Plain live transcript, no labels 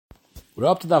We're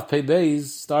up to Daf Pei Beis,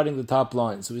 starting the top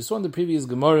line. So we saw in the previous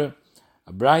Gemara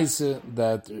a brayse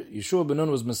that Yeshua ben Nun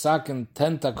was masakin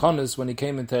 10 takonis when he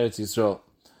came into Eretz Yisrael.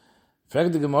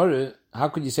 Frag the Gemara, how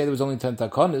could you say there was only 10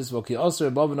 takonis? Well, ki also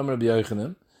above number Rabbi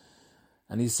Yochanan,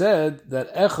 and he said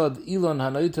that echad ilon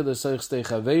hanoita l'soich stei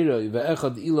chaveiroi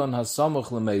ve'echad ilon hasamuch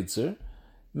l'meitzer.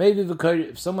 Maybe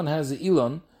if someone has an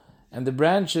ilon and the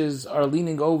branches are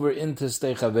leaning over into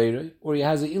stei chaveiroi, or he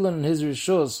has an ilon in his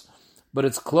rishus, but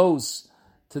it's close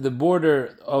to the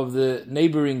border of the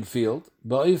neighboring field,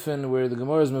 ba'ifin, where the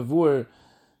Gemara is mavur,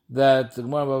 that the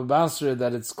Gemara Baba Basra,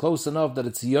 that it's close enough that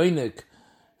it's yonik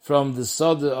from the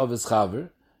soda of his chaver.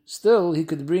 Still, he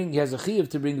has a chiyuv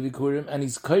to bring bikurim, and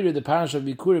he's kair the parish of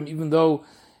bikurim, even though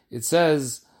it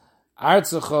says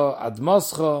artzacha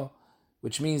admascha,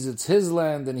 which means it's his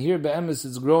land, and here be'emes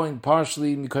it's growing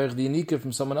partially mikoich diyanika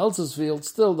from someone else's field.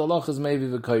 Still, the loch is maybe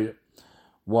v'kair.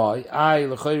 Why?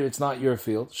 L'chayr, it's not your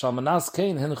field. Shalmanas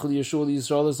kain hinchel Yeshua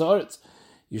Yisrael is haaretz.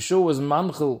 Yeshua was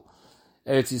manchel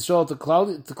Eretz Yisrael to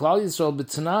Klal Yisrael, but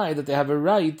tonight that they have a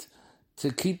right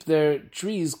to keep their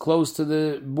trees close to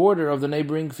the border of the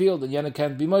neighboring field, and Yana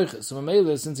can't be moiches. So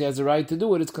Mamela, since he has a right to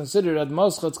do it, it's considered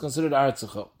admoscha, it's considered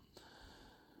artzacha.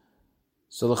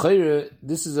 So l'chayr,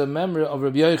 this is a memory of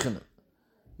Rabbi Yochanan.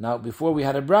 Now, before we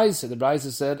had a brayse, the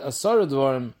brayse said asara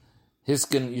dvarim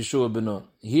Hiskin Yeshua ben Nun.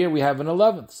 Here we have an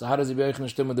 11th. So how does Rabbi Yochanan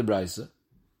stem with the brayse?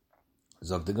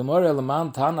 Zog the Gemara,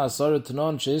 Elaman Tana Asara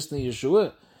Tanon Sheisni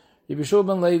Yeshua. Rabbi Yeshua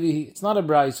ben Levi, it's not a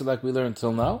brayse like we learned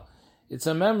till now. It's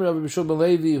a memory of Rabbi Yeshua ben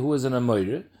Levi who was an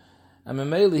Amoyer. And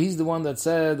Mamela, he's the one that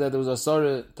said that there was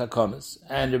Asara Takonis.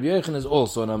 And Rabbi Yochanan is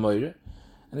also an Amoyer.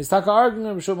 And he's taka arguing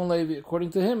Rabbi Yeshua ben Levi.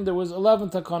 According to him, there was 11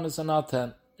 Takonis and not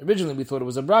 10. Originally we thought it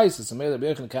was a brayse. So Mamela, Rabbi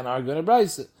Yochanan can't argue on a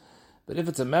brayse. But if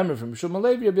it's a memory from Shmuel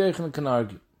Levi, Rabbi Yochanan can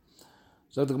argue.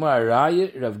 So the Gemara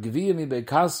Raya, Rav Gvia mi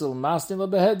beikasel mastin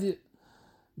lebehedya,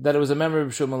 that it was a memory of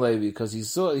Shmuel Levi, because he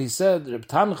said Reb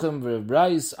Tanchem v'Reb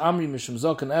Brais Amri mishum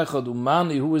zaken echad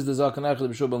umani, who is the zaken echad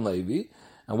of Shmuel Levi,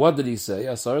 and what did he say?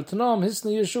 Asar tanom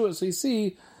hisni Yeshua. So you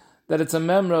see that it's a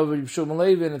memory of Shmuel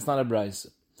Levi and it's not a Brais.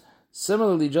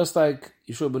 Similarly, just like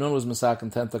Yeshua ben Nun was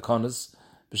masakin 10 takonis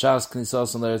b'shas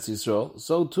knisas in Eretz Yisrael,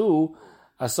 so too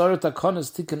Asar Takonis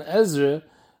Tikkun Ezra,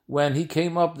 when he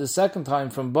came up the second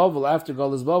time from Bavel, after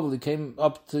Galus Bavel, he came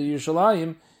up to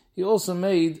Yerushalayim, he also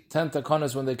made 10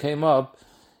 Takonis when they came up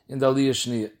in the Aliyah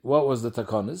Shniyah. What was the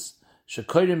Takonis?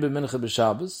 Shekoyrim b'mincha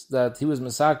b'Shabbos, that he was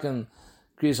Masakin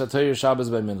Kriyas HaTorah Shabbos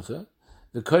by Mincha.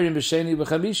 V'koyrim b'Sheni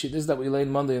b'Chamishi, this that we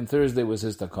learned Monday and Thursday was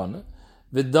his Takona.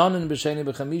 V'danin b'Sheni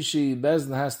b'Chamishi,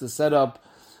 Bezdin has to set up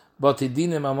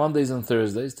Batidinim on Mondays and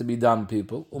Thursdays to be done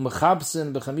people.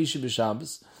 Umechabsin b'chamishi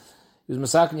b'Shabbos. He was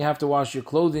masakin, you have to wash your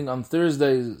clothing on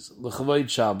Thursdays l'chavoid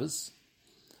Shabbos.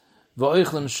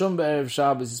 V'oichlin shum b'erev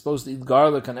Shabbos. He's supposed to eat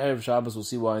garlic on erev Shabbos. We'll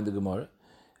see why in the Gemara.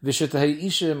 V'shetahei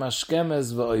isha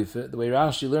mashkemez v'oife. The way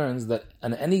Rashi learns that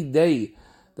on any day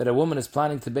that a woman is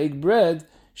planning to bake bread,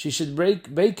 she should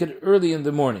bake it early in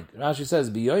the morning. Rashi says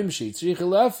b'yoyim she'tzrich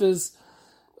elefes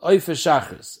Oife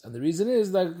Shachris. And the reason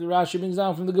is that Rashi brings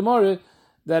down from the Gemara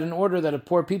that in order that a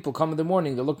poor people come in the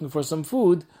morning, they're looking for some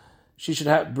food, she should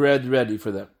have bread ready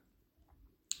for them.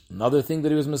 Another thing that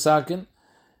he was masakin,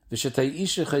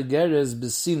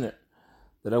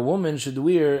 that a woman should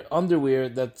wear underwear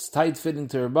that's tight fitting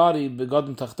to her body,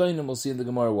 begodim tachtoinim, we'll see in the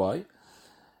Gemara why.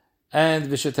 And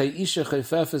when a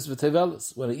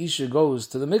isha goes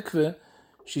to the mikveh,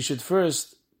 she should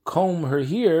first comb her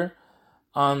hair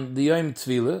on the Yom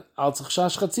Tvila, al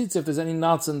tzachshash chatzitz, if there's any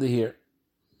knots in the hair.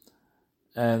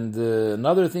 And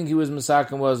another thing he was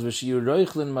masakin was v'shiyur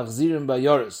roichlin machzirim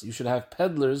bayoris. You should have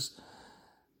peddlers,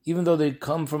 even though they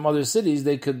come from other cities,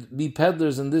 they could be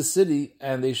peddlers in this city,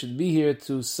 and they should be here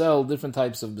to sell different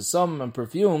types of besam and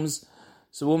perfumes,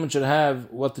 so a woman should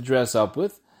have what to dress up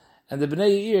with. And the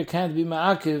Bnei Yair can't be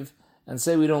ma'akiv and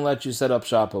say, we don't let you set up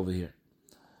shop over here.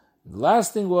 The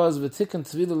last thing was v'tikkun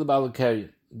tvila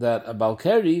l'balakeri, that a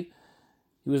balkeri,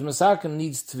 he was masakin,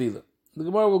 needs tvila. The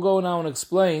Gemara will go now and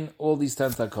explain all these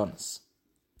 10 takonis.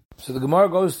 So the Gemara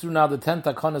goes through now the 10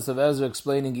 takonis of Ezra,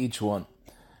 explaining each one.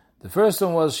 The first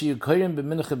one was sheyukoyim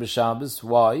b'mincha b'Shabbos.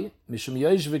 Why? Mishum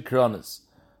yoish v'kronis.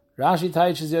 Rashi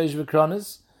teaches yoish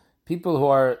v'kronis. People who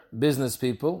are business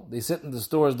people, they sit in the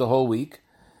stores the whole week,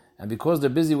 and because they're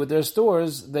busy with their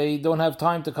stores, they don't have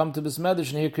time to come to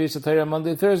Bismedish and hear Kriyas HaTorah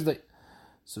Monday, Thursday.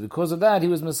 So because of that, he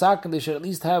was masakin, they should at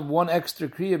least have one extra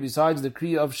kriya besides the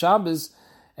kriya of Shabbos,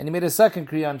 and he made a second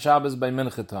kriya on Shabbos by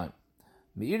Mincha time.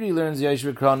 Meiri learns Yesh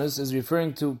V'Kronis is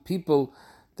referring to people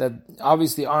that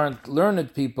obviously aren't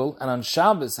learned people, and on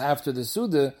Shabbos after the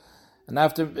Suda, And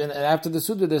after the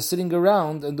Suda, they're sitting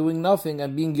around and doing nothing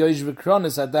and being Yoish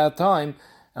V'Kronis at that time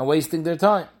and wasting their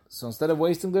time. So instead of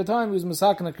wasting their time, he was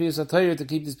Masakin Kriyas HaTorah to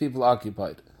keep these people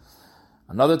occupied.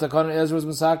 Another Takana Ezra was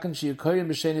Masakin, Shiyukoyin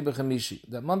B'Sheni B'Chamishi.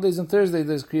 That Mondays and Thursdays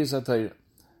there's Kriyas HaTorah.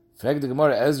 Frag the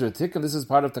Gemara Ezra Tikkun, this is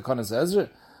part of Takanas Ezra.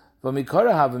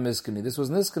 V'Mikara have a Miskani. This was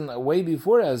Niskan way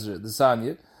before Ezra, the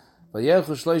Sanya. V'Yechu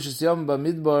Shloishis Yom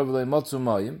B'Midbar V'Lei Motzu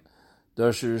Mayim.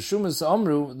 Those who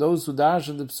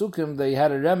darshan the psukim, they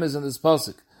had a remez in this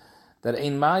pasuk that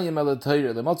ein mayim el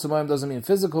Torah. The motzu mayim doesn't mean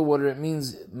physical water; it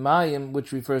means mayim,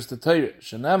 which refers to Torah.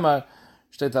 Shenema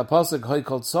shteit pasuk hoy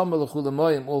kol tzom l'chul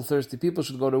mayim. All thirsty people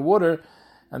should go to water,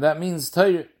 and that means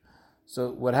Torah.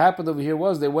 So what happened over here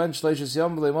was they went shleishis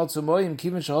yom b'lei motzu mayim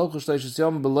kivin sheholchu shleishis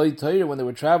yom b'lei Torah. When they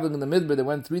were traveling in the midbar, they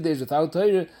went 3 days without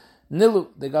Torah. Nilu,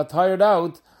 they got tired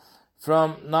out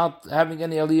from not having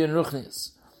any aliyah in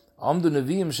ruchnis. Amdu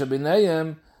Nevi'im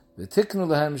Shabinayim V'tiknu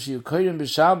Lahem Shiyukoyim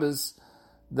B'Shabbos,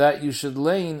 that you should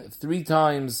lane 3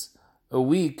 times a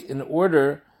week in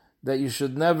order that you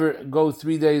should never go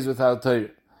 3 days without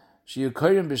Torah.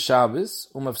 Shiyukoyim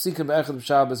B'Shabbos Umafsikim B'Echad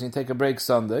B'Shabbos, and you take a break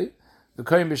Sunday.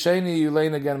 V'koyim B'Sheni, you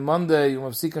lane again Monday.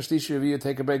 Umafsikim Shlishi Revi, you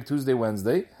take a break Tuesday,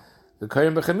 Wednesday.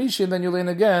 V'koyim B'Chamishi, and then you lane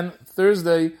again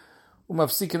Thursday.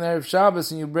 Umafsikim Erev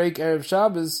Shabbos, and you break Erev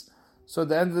Shabbos. So at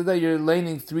the end of the day, you're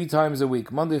laning 3 times a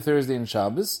week, Monday, Thursday, and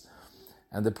Shabbos.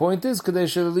 And the point is, so they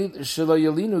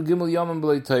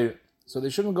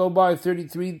shouldn't go by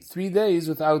 3 days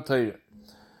without Torah.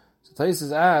 So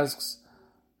Taisus asks,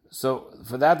 so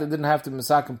for that they didn't have to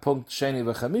Masakim Punkt Sheni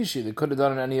V'Chamishi. They could have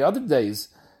done it any other days.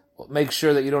 Make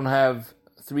sure that you don't have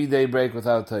 3-day break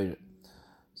without Torah.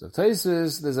 So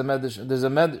Taisus, there's a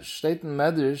Medrash, State in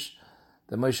Medrash,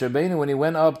 that Moshe Rabbeinu, when he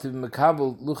went up to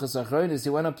Mekabel Luchas Achronis, he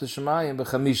went up to Shemayim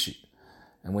B'Chamishi.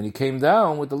 And when he came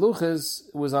down with the Luchas,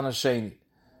 it was on a Sheni.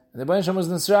 And the Baruch Shem was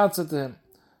Nisratza to him.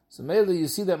 So mainly you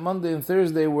see that Monday and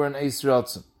Thursday were an Eis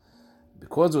Ratzon.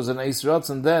 Because it was an Eis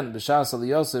Ratzon then, B'Shas Al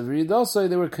Yosef V'Ridosai,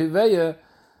 they were Kiveya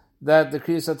that the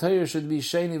Kriyas HaTorah should be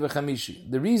Sheni V'Chamishi.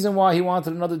 The reason why he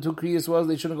wanted another 2 Kriyas was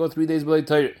they shouldn't go 3 days below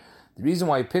Torah. The reason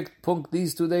why he picked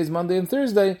these 2 days, Monday and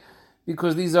Thursday,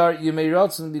 because these are Yemei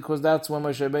Ratzon, because that's when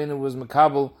Moshe Rabbeinu was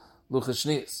Mekabel Luchas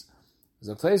Shnias.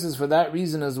 So places for that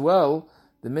reason as well,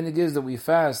 the minig is that we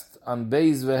fast on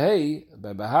Beis V'Hei,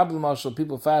 by Bahabel Mashal,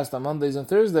 people fast on Mondays and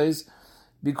Thursdays,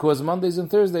 because Mondays and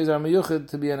Thursdays are meyuchid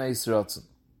to be an Eis Ratzon.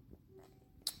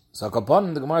 So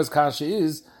Kapon, the Gemara's kasha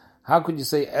is, how could you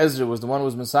say Ezra was the one who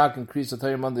was Masak and Kriyas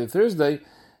HaTorah Monday and Thursday?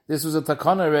 This was a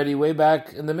takana already way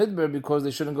back in the Midbar, because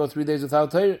they shouldn't go 3 days without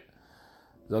Torah.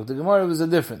 Dr. Gemara, was a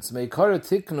difference. Meikara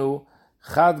tiknu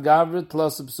chad gavrit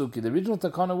plus psuki. The original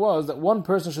takana was that one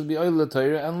person should be oil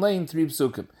Torah and lane 3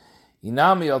 psukim.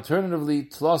 Inami, alternatively,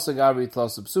 plus a gavrit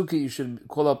plus psuki. You should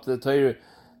call up the Torah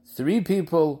 3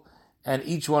 people, and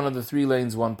each one of the 3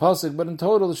 lanes 1 pasuk. But in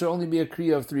total, there should only be a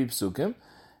kriya of 3 psukim,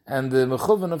 and the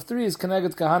mechuvan of 3 is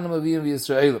connected kahanim aviyim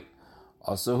v'Yisraelim.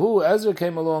 Also, who Ezra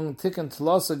came along, tikkun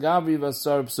plus a gavri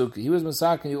v'asar psuki. He was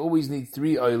masakin. You always need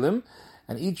 3 oilim.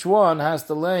 And each one has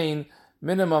to lane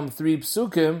minimum 3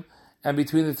 psukim, and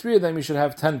between the 3 of them you should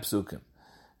have 10 psukim.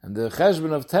 And the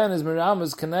cheshbon of 10 is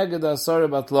miramas keneged asar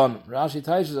batlonim. Rashi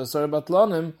taishes asar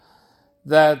batlonim,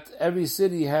 that every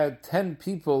city had 10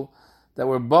 people that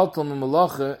were batal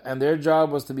malacha, and their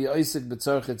job was to be oisik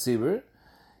b'tzarchet tzibur.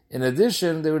 In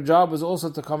addition, their job was also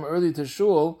to come early to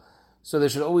shul, so there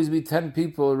should always be 10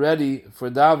 people ready for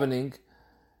davening,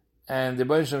 and the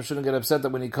Baruch Shem shouldn't get upset that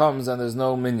when he comes and there's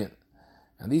no minyan.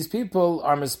 And these people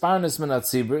are misparnis minat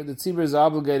tzibur. The tzibur is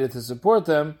obligated to support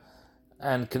them,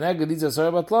 and connected these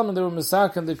asar batlan, and they were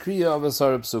misak and the kriya of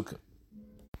asar psukim.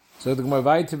 So the Gemara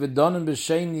vayte v'donen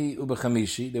b'sheni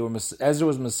u'b'chamishi. Ezra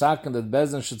was misak that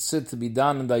Bezdin should sit to be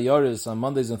done in Dayaris on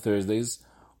Mondays and Thursdays.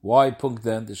 Why punk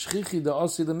then? The shchichi the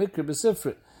osi the mikra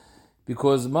b'sifrit.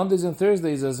 Because Mondays and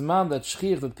Thursdays is man that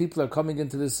shchich, that people are coming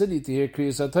into the city to hear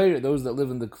kriyas HaTorah. Those that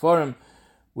live in the kfarim,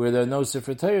 where there are no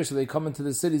Sifrei Torah, so they come into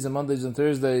the cities on Mondays and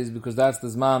Thursdays, because that's the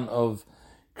Zman of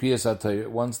Kriyas HaTorah.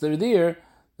 Once they're there,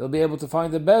 they'll be able to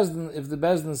find the Bezdin, if the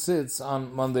Bezdin sits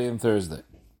on Monday and Thursday.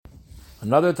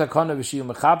 Another takana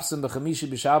v'shiyum mechapsim b'chamishi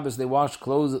b'Shabbos, they wash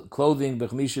clothing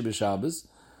b'chamishi b'Shabbos.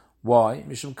 Why?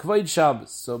 Mishum kvayd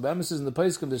Shabbos. So Be'emes in the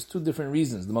Pesachim, there's 2 different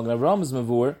reasons. The Magen Avraham is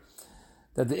mavur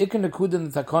that the ikar nekud in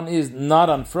the takana is not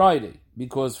on Friday,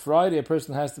 because Friday a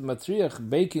person has to matriach,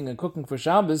 baking and cooking for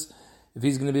Shabbos. If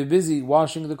he's going to be busy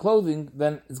washing the clothing,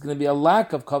 then it's going to be a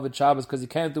lack of Kavod Shabbos, because he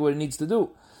can't do what he needs to do.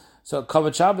 So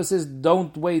Kavod Shabbos is,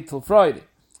 don't wait till Friday,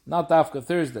 not Dafka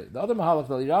Thursday. The other Mahalach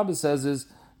that Rabbah says is,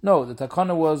 no, the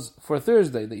Takana was for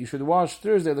Thursday, that you should wash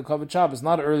Thursday the Kavod Shabbos,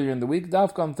 not earlier in the week,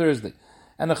 Dafka on Thursday.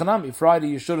 And a Chanami, Friday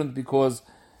you shouldn't because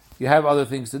you have other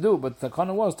things to do. But the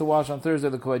takana was to wash on Thursday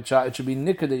the Kavod Shabbos. It should be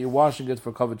nicker that you're washing it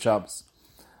for Kavod Shabbos.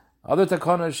 Other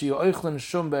takana, Shiyu Oichlin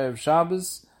Shum Be'erev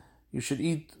Shabbos. You should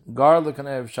eat garlic on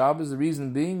Erev Shabbos. The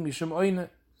reason being, Mishum Oine.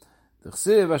 The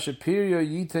Chsiv Asher Piryo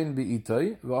Yitain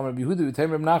Be'itoi. V'Amar B'Yehuda V'Teim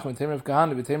Reb Nachman V'Teim Reb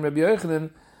Kahana V'Teim Reb Yochanan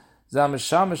Zam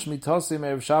Shamash Mitosim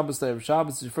Erev Shabbos to Erev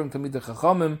Shabbos. Is referring to Talmidei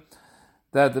Chachamim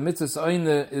that the mitzvah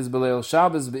Oine is B'Leil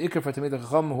Shabbos Be'ikar for Talmidei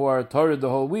Chachamim who are Torah the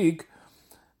whole week.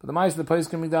 But the mice of the place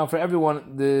coming down for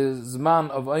everyone. The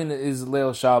Zman of Oine is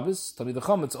Leil Shabbos. Talmidei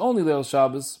Chachamim it's only Leil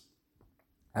Shabbos.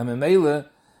 And Memele,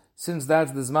 since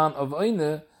that's the Zman of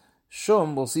Oine,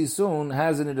 Shum, we'll see soon,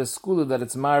 has in it a skula that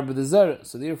it's mar b'dezera.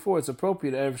 So therefore it's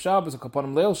appropriate Erev Shabbos or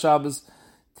Kapanim Leil Shabbos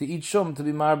to eat Shum to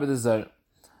be mar b'dezera.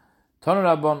 Tana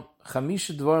Rabban,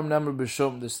 Chamisha Dvarim Nemar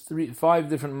b'Shum. There's 5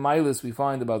 different milas we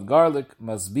find about garlic.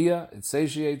 Masbia, it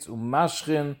satiates.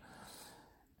 Umashchin,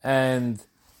 and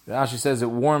Rashi says it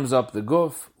warms up the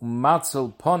guf.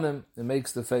 Umatzel Ponim, it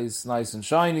makes the face nice and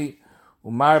shiny.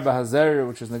 Umar b'Hazer,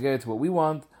 which is negated to what we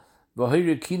want.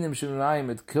 V'hoyre kinim shemurayim,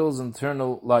 it kills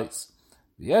internal lights.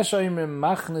 V'yeshayimim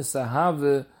machnes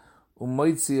ahave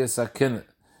umoitzi esakinah.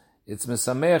 It's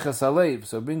mesameach esalev,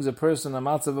 so it brings a person a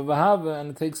matzav of ahave,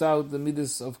 and it takes out the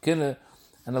midas of kinah,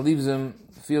 and it leaves him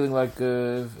feeling like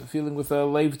feeling with a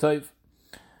leiv type.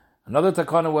 Another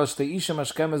takana was teisha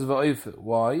mashkemes v'oife.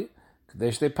 Why?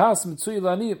 They pass mitzui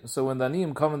laniyim. So when the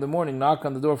aniyim come in the morning, knock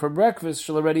on the door for breakfast,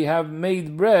 she'll already have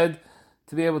made bread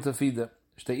to be able to feed them.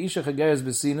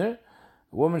 A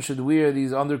woman should wear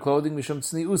these underclothing mishum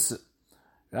tzniusa.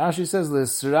 Rashi says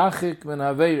l'srachik min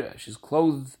haveira. She's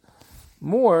clothed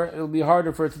more, it'll be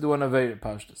harder for her to do an haveira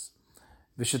pashtus.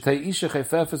 V'shetei isha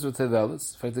chayfefes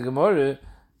v'tevelis. For the Gemara,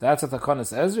 that's a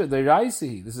takanas Ezra. The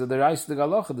Raisi, this is the Raisi the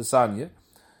Galocha, the Sanya.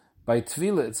 By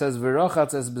Tvila it says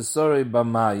v'rochatz es besorei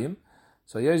b'mayim.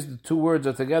 So here's the 2 words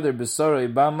are together.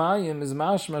 Besorei b'mayim is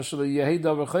mashma shelo yehi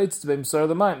davar chaytz b'msorei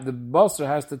l'mayim. The basar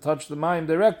has to touch the mayim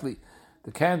directly.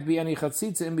 There can't be any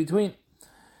chatzitza in between.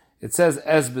 It says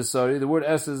es besorei. The word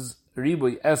es is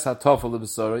ribui, es hatofel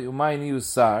besorei. Umayim use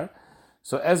sar.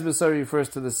 So es besorei refers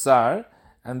to the sar.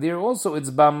 And there also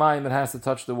it's b'mayim, it has to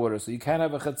touch the water. So you can't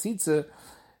have a chatzitza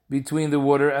between the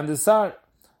water and the sar.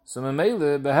 So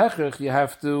memele, behechrich, you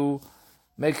have to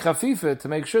make chafifa to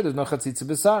make sure there's no chatzitza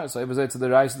besar. So I was to the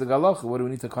rice of the galocha. What do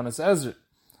we need to konas Ezra?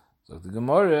 So the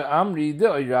Gemara Amri de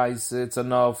rice. It's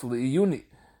enough iyuni.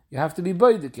 You have to be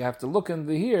baidik. You have to look in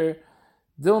the here.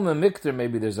 Dilma mikter.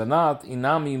 Maybe there's a knot.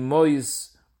 Inami mois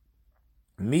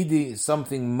midi.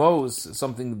 Something mos.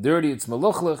 Something dirty. It's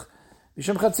meluchlich.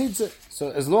 Mishum chatzitza. So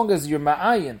as long as you're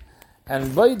ma'ayin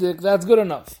and baidik, that's good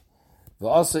enough.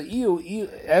 Also,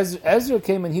 Ezra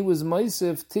came and he was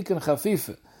moisif tikkun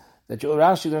chafifa. That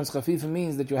Rashi learns chafifa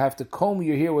means that you have to comb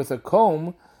your hair with a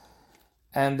comb,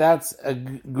 and that's a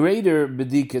greater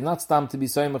bedika, not stam to be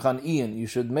soymach on ian. You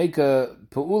should make a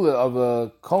pe'ula of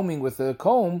a combing with a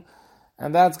comb,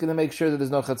 and that's going to make sure that there's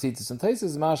no chatzitzis. And Taisus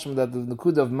is mashma that the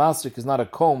nekuda of masrik is not a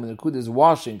comb, the nekuda is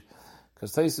washing,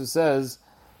 because Taisus says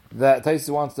that Taisus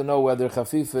wants to know whether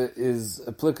chafifa is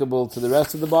applicable to the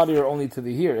rest of the body or only to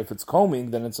the hair. If it's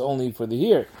combing, then it's only for the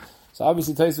hair. So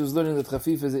obviously Taisus was learning that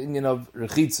chafifa is an Indian of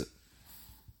rechitza.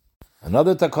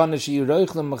 Another takana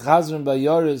sheyiroichlem mechazrim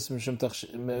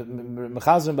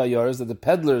bayoris, that the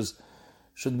peddlers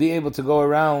should be able to go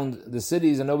around the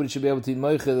cities and nobody should be able to eat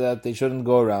moicha that they shouldn't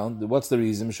go around. What's the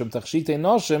reason? Mishum tachshitei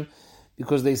noshim,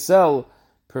 because they sell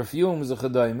perfumes.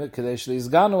 Chazal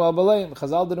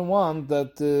didn't want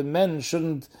that men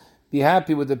shouldn't be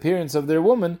happy with the appearance of their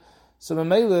woman, so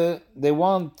Mamela, they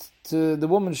want the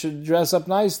woman should dress up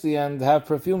nicely and have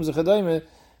perfumes. There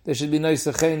should be nice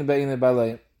achein be'inei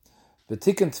balayim. The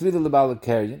tikkun tvila lebal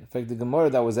karyan. In fact, the Gemara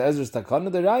that was Ezra's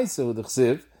takana the Raisa who the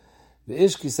chsiv the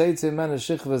ishki seitze men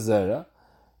shich v'zera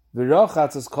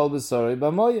v'rochatz is kol b'sorei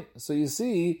b'moyim. So you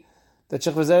see that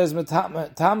shich v'zera is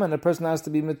tam, and a person has to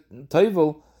be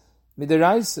toivel mid the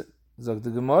Raisa. So the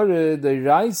Gemara the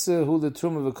Raisa who the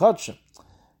truma v'kotchem.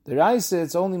 The Raisa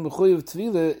it's only mechuyev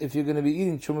tvila if you're going to be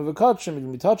eating truma v'kotchem. You're going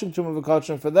to be touching truma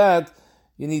v'kotchem. For that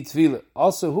you need tvila.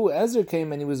 Also, who Ezra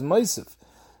came and he was moisif.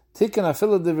 Tikkun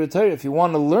afila divrei Torah. If you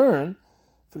want to learn,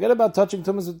 forget about touching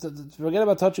tumah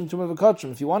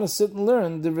v'kotchem. If you want to sit and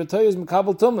learn, divrei Torah is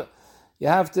mekabel tumah. You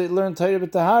have to learn Torah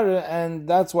b'tahara, and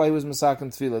that's why he was masaken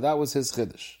tefillah. That was his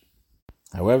chiddush.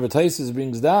 However, Taisus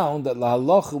brings down that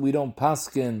lahalacha we don't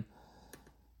paskin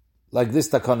like this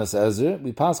takanas Ezra.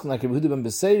 We paskin like Rabbi Yehuda ben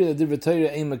Beseira that divrei Torah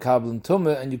ain't mekabel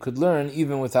tumah, and you could learn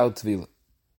even without tefillah.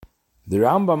 The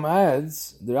Rambam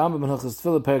adds, the Rambam in Hilchos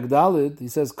Tefillah Perek Daled, he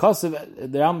says, the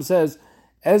Rambam says,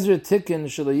 Ezra tikin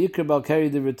shelo yikra bal keri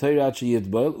divrei Torah ad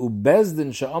sheyidbol,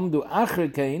 ubezdin she'amdu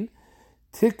acher kein,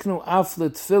 tiknu af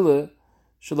letfila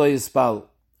shelo yispal.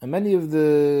 And many of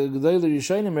the Gedolah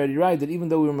Rishonim already write that even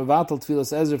though we were mevatel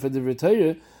tfilas Ezra for divrei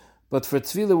Torah, but for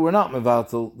tefillah we're not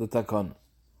mevatel the takon.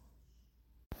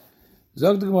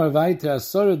 Zog the Gemara weiter,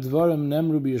 asara dvarim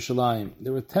nemru b'Yerushalayim.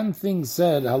 There were 10 things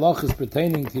said, halachas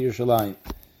pertaining to Yerushalayim.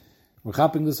 We're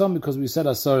chapping this on because we said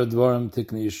asara dvarim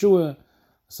tikna Yeshua,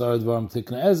 asara dvarim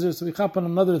tikna Ezra, so we chap on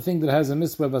another thing that has a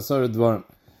mitzvah of asara dvarim.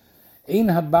 Ein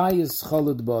habayis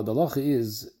cholad ba. The halacha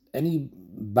is any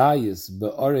bayis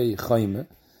be'orei chayme.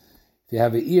 If you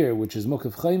have an ear which is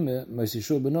mukaf chayme, Moshe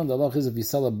Yeshua ben Nun, the halacha is if you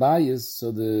sell a bayis,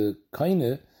 so the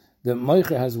kaine, the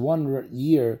moicher has 1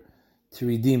 year to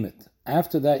redeem it.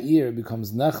 After that year, it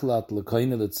becomes nechlat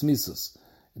l'kaine l'tzmisus.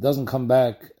 It doesn't come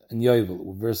back in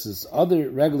yovel. Versus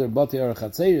other regular bati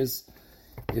arachatzeris,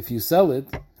 if you sell it,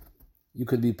 you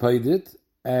could be paid it,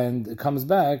 and it comes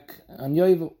back on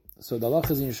yovel. So the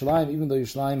halach is in Yerushalayim, even though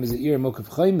Yerushalayim is a ear mukaf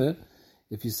chayme,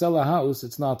 if you sell a house,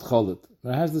 it's not cholet.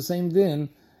 It has the same din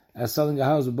as selling a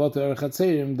house with bati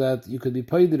arachatzerim, that you could be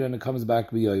paid it and it comes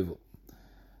back yovel.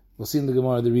 We'll see in the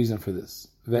Gemara the reason for this.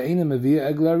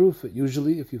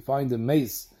 Usually, if you find a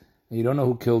mace and you don't know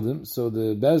who killed him, so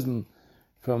the bezdin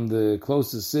from the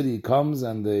closest city comes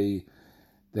and they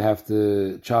have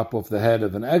to chop off the head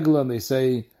of an egla, and they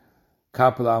say,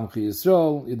 Kapel Amchi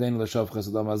Yisrael, Yedain L'Shav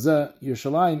Chesed Amazeh,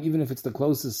 Yerushalayim, even if it's the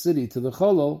closest city to the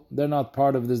Cholol, they're not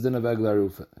part of this din of egla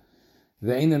rufa.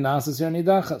 Ve'ein nasas yer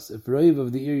nidachas. If Reiv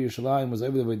of the ear Yerushalayim was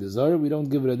over the way to Zor, we don't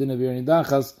give it a din of yer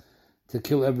nidachas to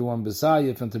kill everyone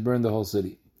besayif and to burn the whole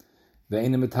city. There's a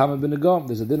din of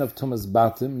Tumas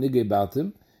Batim, Nigei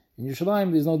Batim. In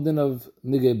Yerushalayim, there's no din of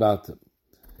Nigei Batim.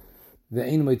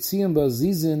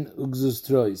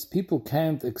 People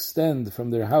can't extend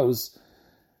from their house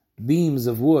beams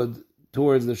of wood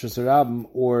towards the Shusarabim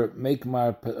or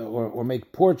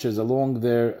make porches along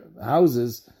their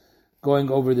houses going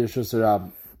over their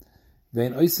Shusarabim.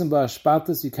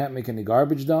 You can't make any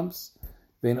garbage dumps.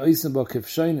 You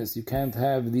can't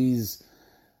have these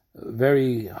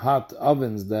very hot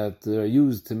ovens that are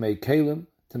used to make kalim,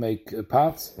 to make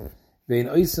pots. You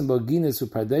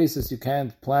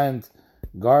can't plant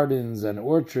gardens and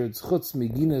orchards. There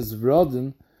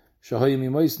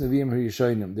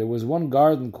was one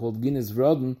garden called Ginas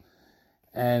Vroden,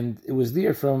 and it was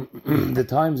there from the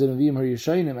times of Nevi'im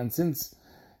HaRishonim, and since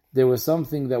there was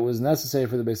something that was necessary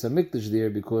for the Beis HaMikdash there,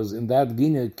 because in that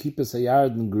Gina, Kippus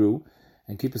HaYarden grew,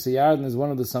 and Kippus HaYarden is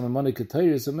one of the Samimonic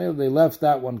Ketayers, so maybe they left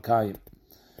that one Kayim.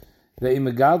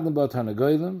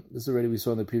 This already we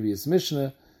saw in the previous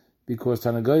Mishnah, because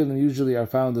Tanagoyim usually are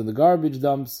found in the garbage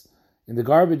dumps, in the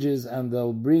garbages, and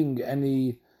they'll bring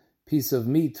any piece of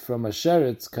meat from a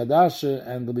sheretz, kadasha,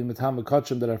 and there'll be metama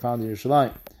kachim that are found in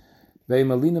Yerushalayim.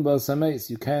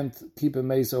 You can't keep a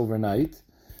mace overnight.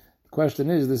 The question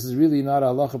is, this is really not a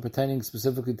halacha pertaining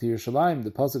specifically to Yerushalayim.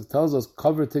 The pasuk tells us,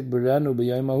 "Kavertik berenu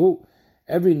b'yaymahu."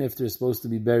 Every nifter is supposed to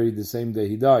be buried the same day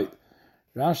he died.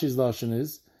 Rashi's lashon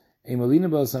is, "Emalina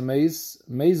b'asameis,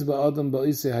 meis ba'adam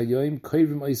ba'isei hayoim,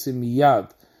 koivim oisei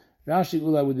miyad." Rashi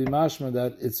Ula would be mashma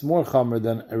that it's more chamer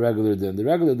than a regular din. The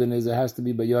regular din is it has to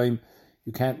be b'yoim,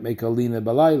 you can't make a lina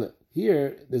b'layla.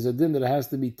 Here, there's a din that it has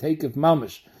to be takeif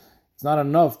mamish. It's not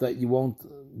enough that you won't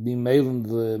be mailing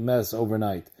the mess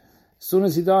overnight. As soon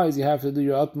as he dies, you have to do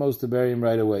your utmost to bury him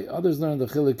right away. Others learn the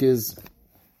chilik is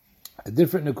a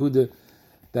different nekuda,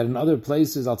 that in other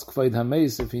places, als k'faid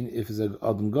hameis, if it's a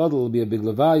adam gadol, it'll be a big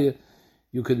levaya,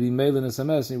 you could be mailing a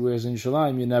SMS, whereas in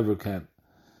Shalayim you never can.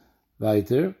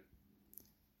 Weiter.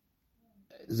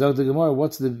 Zog the Gemara,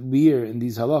 what's the beer in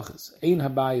these halachas? Ein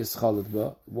habayis chalet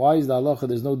ba. Why is the halacha?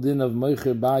 There's no din of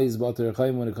moicher bayis b'ater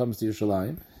chayim when it comes to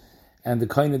Yerushalayim, and the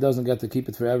kaina doesn't get to keep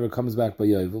it forever, comes back by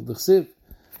yovel. The chsiv,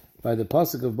 by the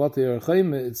pasuk of b'ater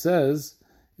chayim, it says,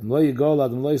 Im lo yigol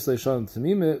ad im lo yislei shalom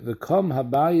tamime, v'kom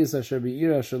habayis asher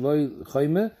be'ir asher lo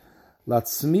chayim,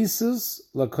 latzmisus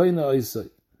lakoina oisai.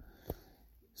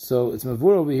 So it's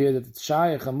mavur over here that it's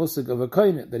shayach a musik of a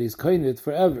koine, that he's koine it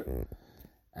forever.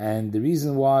 And the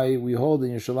reason why we hold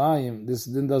in Yerushalayim, this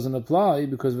din doesn't apply,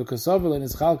 because v'kasavel and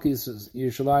its chalkis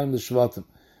Yerushalayim l'shvatim.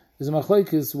 There's a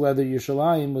machlokes whether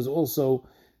Yerushalayim was also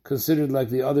considered like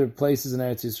the other places in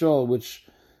Eretz Yisrael, which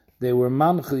they were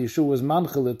manchel, Yeshua was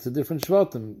manchelet to different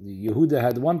shvatim. Yehuda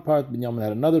had one part, Binyamin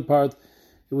had another part.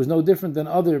 It was no different than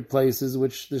other places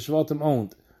which the shvatim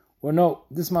owned. Or no,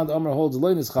 this Mount Amr holds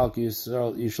loinus chalki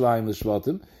Yerushalayim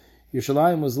l'shvatim.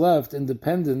 Yerushalayim was left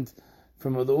independent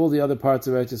from all the other parts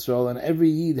of Eretz Yisrael, and every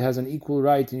Yid has an equal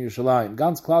right in Yerushalayim.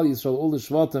 Gans Klal Yisrael, all the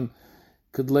Shvatim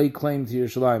could lay claim to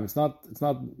Yerushalayim. It's not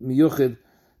miyuchid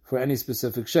for any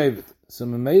specific shevet. So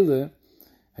Memele,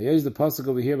 here's the pasuk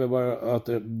over here by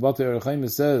Bater Chaim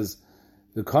says,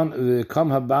 there is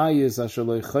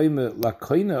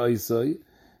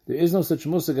no such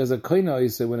musik as a koina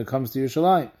oisei when it comes to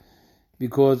Yerushalayim,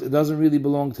 because it doesn't really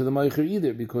belong to the Meicher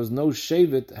either, because no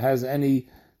shevet has any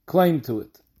claim to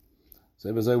it. So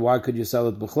I was like, why could you sell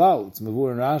it b'chlal? It's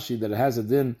Mavur and Rashi that it has a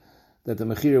din that the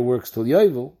Mechira works till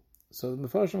Yovel. So the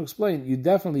Mefarshim explained, you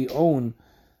definitely own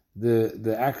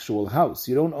the actual house.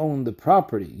 You don't own the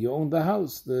property. You own the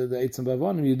house, the Eitzim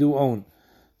Bavanim, you do own.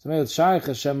 So maybe it's Shaykh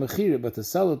Hashem Mechira, but to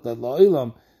sell it, that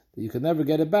La'ilam, that you could never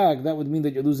get it back, that would mean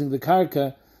that you're losing the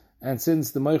Karka, and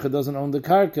since the Meicher doesn't own the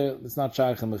Karka, it's not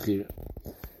Shaykh Mechira.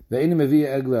 Ve'ini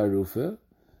Mevia Egla Arufa,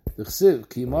 D'chsiv,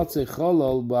 Ki Motzei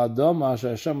Cholol Ba'adama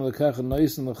Asher Hashem Lekech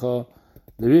Noisen Lecha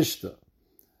L'Rishta.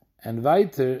 And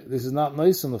weiter, this is not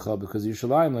Noisen Lecha, because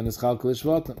Yerushalayim Len is Chalkel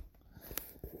Ishvatim.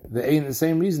 The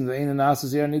same reason, the Ein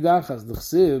Nasus Yer Nidachas,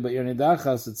 D'chsiv, but Yer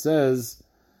Nidachas, it says,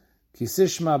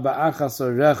 Kisishma ba'achas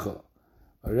orecho.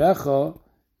 Orecho,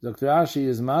 Dr. Rashi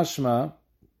is mashma,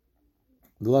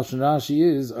 the Lashon Rashi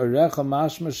is, Orecho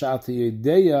mashma sh'ati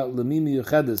yedeya lemimi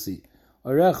yuchedesi.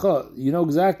 Orecho, you know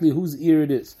exactly whose ear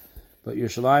it is. But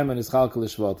Yerushalayim and Chalkel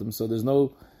Ishvatim, so there's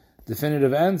no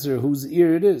definitive answer whose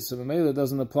ear it is. So Mamela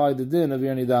doesn't apply the din of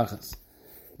Yer Nidachas.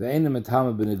 The Einim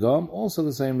etama b'negam, also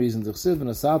the same reason, D'chsiv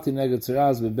v'nasati neged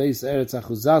tziraz b'beis eretz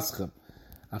achuzaschem.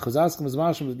 Achuzaschem is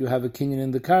mashma that you have a kinyan in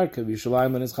the karka,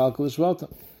 Yerushalayim and Chalkel Ishvatim.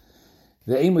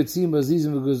 The aim with tzim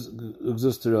bazizim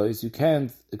v'gzusterois, you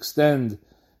can't extend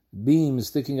beams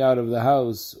sticking out of the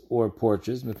house or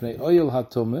porches, mipnei oyel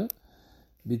hatume,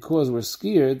 because we're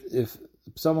scared if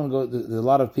someone goes, there's a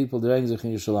lot of people dereng zich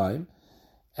in Yerushalayim,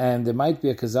 and there might be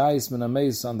a kazayis min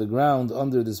ameis on the ground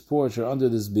under this porch or under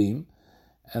this beam,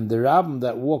 and the rabbim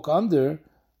that walk under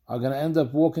are going to end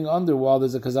up walking under while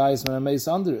there's a kazayis and a mace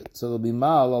under it. So there'll be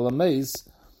mal al a mace,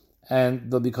 and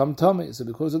they'll become tummy. So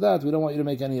because of that, we don't want you to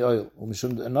make any oil.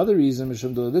 Another reason,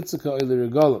 mishum do litzika oil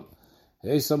regalim.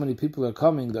 Hey, so many people are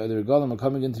coming, the regalim are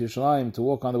coming into Yerushalayim to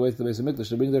walk on the way to the base of Mikdash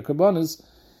to bring their karbanas.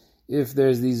 If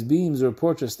there's these beams or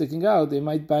porches sticking out, they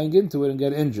might bang into it and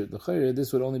get injured.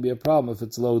 This would only be a problem if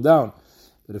it's low down.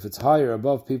 But if it's higher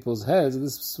above people's heads,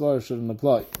 this svar shouldn't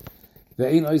apply.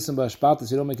 You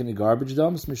don't make any garbage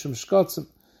dumps, mishum shkotzim,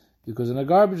 because in a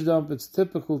garbage dump it's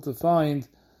typical to find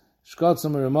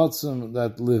shkotzim or remotzim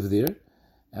that live there,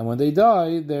 and when they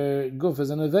die, their guf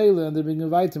is an avela and they're being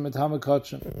invited mit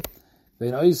hamakotchim.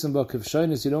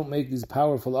 You don't make these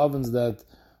powerful ovens that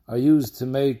are used to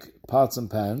make pots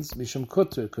and pans, mishum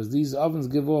kutter, because these ovens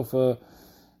give off a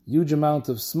huge amount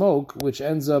of smoke, which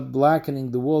ends up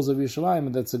blackening the walls of Yerushalayim,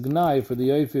 and that's a gnai for the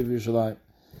yofi of Yerushalayim.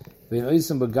 You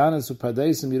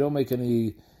don't make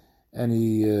any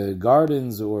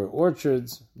gardens or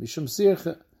orchards, mishum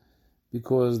sircha,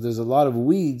 because there's a lot of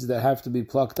weeds that have to be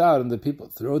plucked out, and the people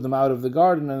throw them out of the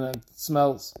garden, and it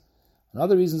smells.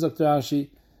 Another reason, Dr. Ashi,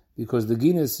 because the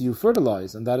guinness you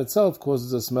fertilize, and that itself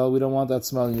causes a smell. We don't want that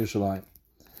smell in Yerushalayim.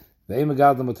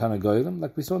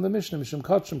 Like we saw in the Mishnah, mishum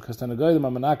kotchim, because tanagoyim are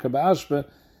manakar ba'ashpe,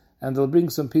 and they'll bring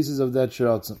some pieces of that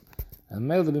shiratzim. And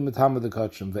male to be mitama the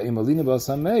kachim. Ve'emalina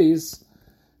b'asam mace,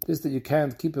 this that you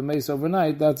can't keep a mace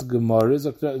overnight, that's Gemara.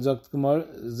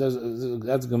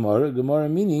 That's Gemara. Gemara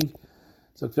meaning,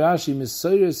 Dr. Ashi,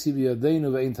 Messiah Sibiyadeinu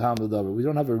ve'ein tam l'davar. We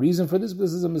don't have a reason for this, but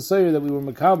this is a Messiah that we were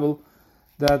makabel,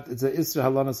 that it's a Isra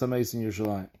Halanas HaMeis in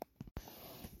Yerushalayim.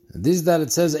 This that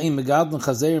it says, Ein megadlen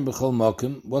chazerim b'chol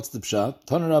mokim, what's the pshat?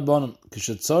 Toner Rabbanim,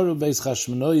 kishetzoru beis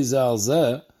chashmonoi ze al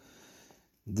zeh,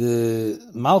 the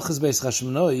Malchus beis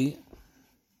chashmonoi,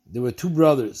 there were two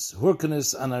brothers,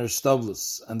 Hyrcanus and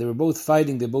Aristobulus, and they were both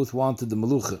fighting. They both wanted the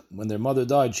Melucha. When their mother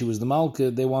died, she was the Malka,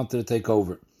 they wanted to take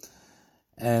over.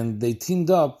 And they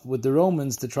teamed up with the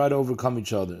Romans to try to overcome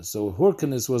each other. So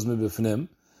Hyrcanus was mibifnim,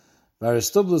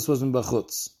 Aristobulus was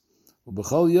mibachutz.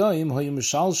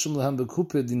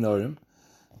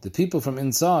 The people from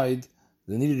inside,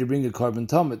 they needed to bring a carbon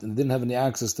tummet, and they didn't have any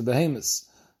access to behemoths.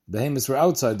 Behemoths were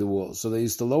outside the walls, so they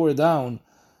used to lower down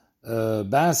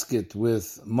basket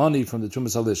with money from the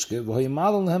Trumas Halishke,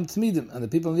 and the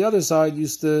people on the other side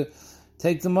used to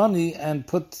take the money and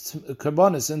put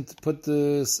karbonis and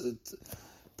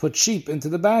put sheep into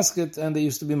the basket, and they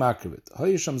used to be makrivit.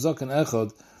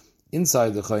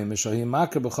 Inside the chayim,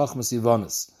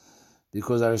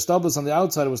 because Aristobulus on the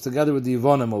outside was together with the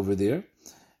Ivonim over there,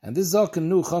 and this zaken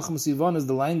knew chachmas Ivon is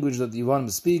the language that the Ivonim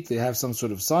speak. They have some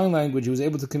sort of sign language. He was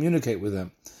able to communicate with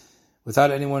them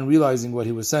without anyone realizing what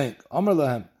he was saying. Amar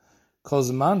lahem, kol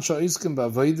zman sha'iskim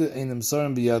ba'avodah einem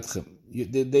sarim biyadchem.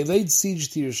 They laid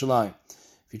siege to Yerushalayim.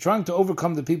 If you're trying to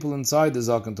overcome the people inside, the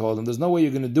Zaken told them, there's no way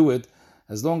you're going to do it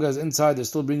as long as inside they're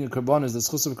still bringing karbonas, the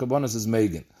schus of karbonas is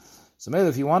megan. So maybe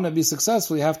if you want to be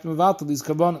successful, you have to mevatel these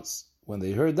karbonas. When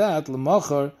they heard that,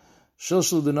 l'machar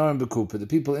shilshul dinarim bekupa, the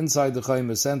people inside the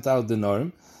chayim sent out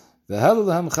dinarim. V'helu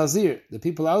lehem chazir, the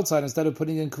people outside, instead of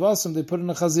putting in kvasim, they put in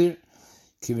a chazir.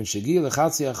 Kivin shegi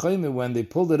lechatzi achayim, when they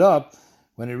pulled it up,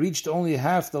 when it reached only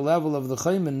half the level of the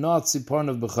chayim, not siparn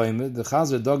of b'chayim, the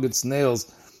chazir dug its nails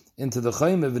into the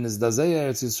chayim, and his dazei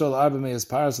eretz Yisrael arba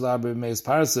meis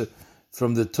parsa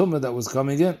from the tumah that was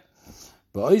coming in.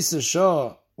 Ba'oisa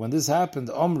shah, when this happened,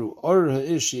 Amru, or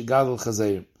ha'ish yigadol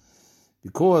chazayim,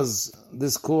 because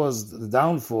this caused the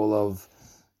downfall of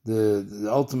the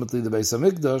ultimately the Beis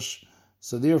Hamikdash,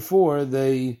 so therefore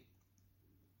they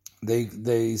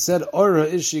said or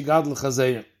ha'ish yigadol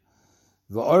chazayim.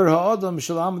 V'or ha'adam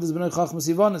shalamad is b'nei chachmas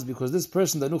Sivanis, because this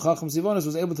person that knew chachmas Sivanis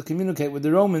was able to communicate with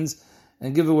the Romans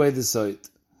and give away the site.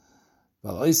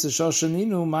 Usually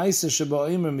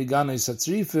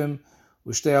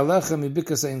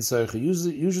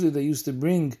they used to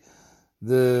bring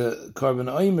the carbon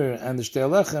oimer and the shtei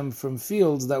alechem from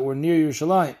fields that were near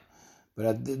Yerushalayim. But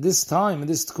at this time, in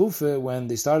this tkufa, when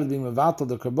they started being mevatel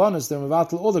the karbonos, they were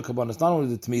mevatel all the karbonos, not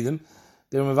only the tmidim,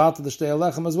 they were mevatel the shtei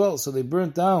alechem as well. So they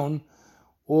burnt down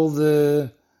all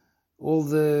the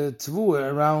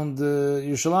tvua around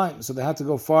Yerushalayim. So they had to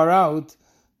go far out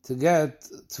to get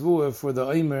tvua for the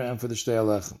oimer and for the shtei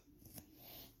alechem.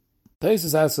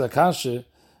 Taisus asks Akasha,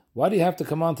 why do you have to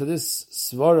come on to this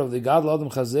svar of the gadol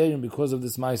adam chazerim because of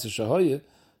this ma'aser shahoye?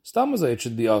 Stamazay, it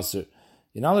should be aser.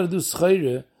 You're not allowed to do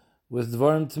schayre with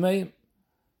dvarim tmeim.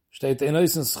 Steht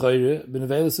einoisen schayre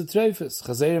b'nevelis etreifes.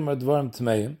 Chazerim are dvarim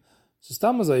tmeim. So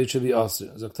stamazay, it should be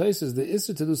aser. Zok Taisus, the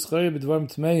issue to do schayre b'dvarim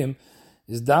tmeim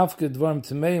is davke dvarim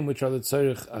tmeim, which are the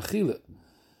tzarich achile.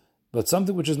 But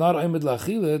something which is not oimid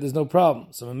la'achile, there's no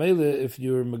problem. So memele, if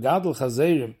you're megadol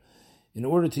chazerim, in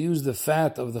order to use the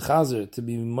fat of the chazer to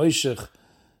be moishech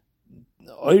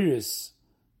oiris,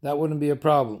 that wouldn't be a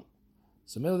problem.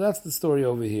 So maybe that's the story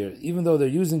over here. Even though they're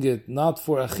using it not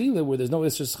for achile, where there's no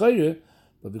isra schayre,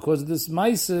 but because of this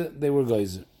maise, they were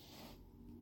geyser.